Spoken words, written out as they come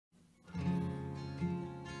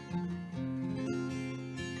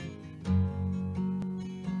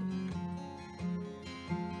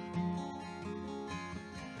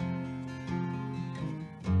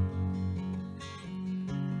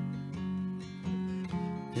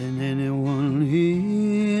Has anyone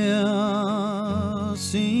here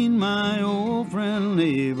seen my old friend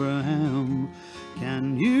Abraham?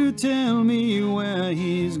 Can you tell me where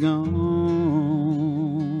he's gone?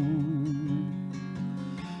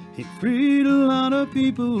 He freed a lot of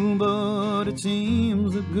people, but it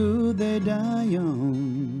seems the good they die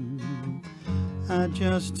young. I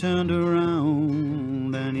just turned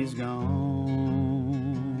around and he's gone.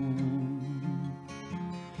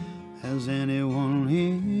 Has anyone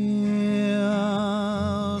here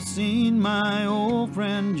seen my old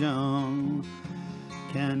friend John?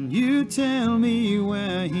 Can you tell me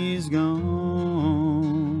where he's gone?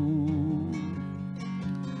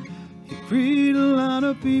 He freed a lot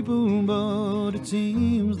of people, but it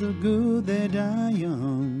seems the good they die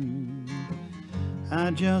young.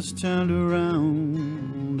 I just turned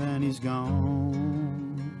around and he's gone.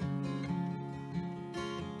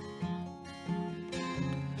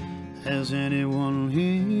 Has anyone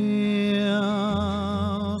here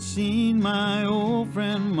seen my old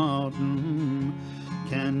friend Martin?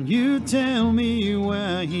 Can you tell me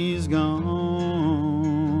where he's gone?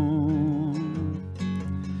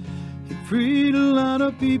 He freed a lot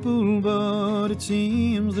of people, but it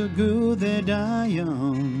seems the good they die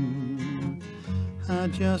young. I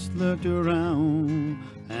just looked around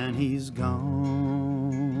and he's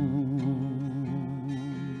gone.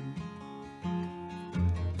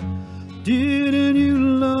 Didn't you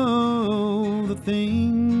love the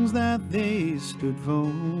things that they stood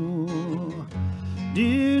for?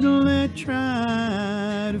 Didn't they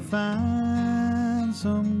try to find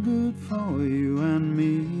some good for you and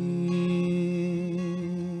me?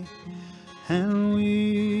 And we'll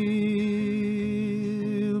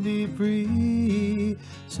be free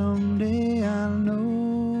someday, I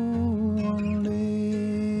know one day.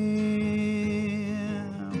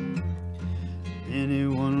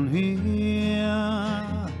 Anyone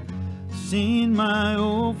here seen my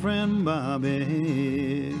old friend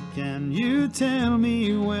Bobby? Can you tell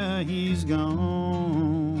me where he's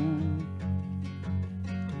gone?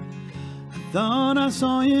 I thought I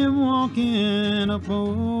saw him walking up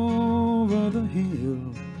over the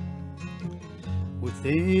hill with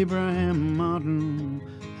Abraham, Martin,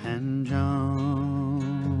 and John.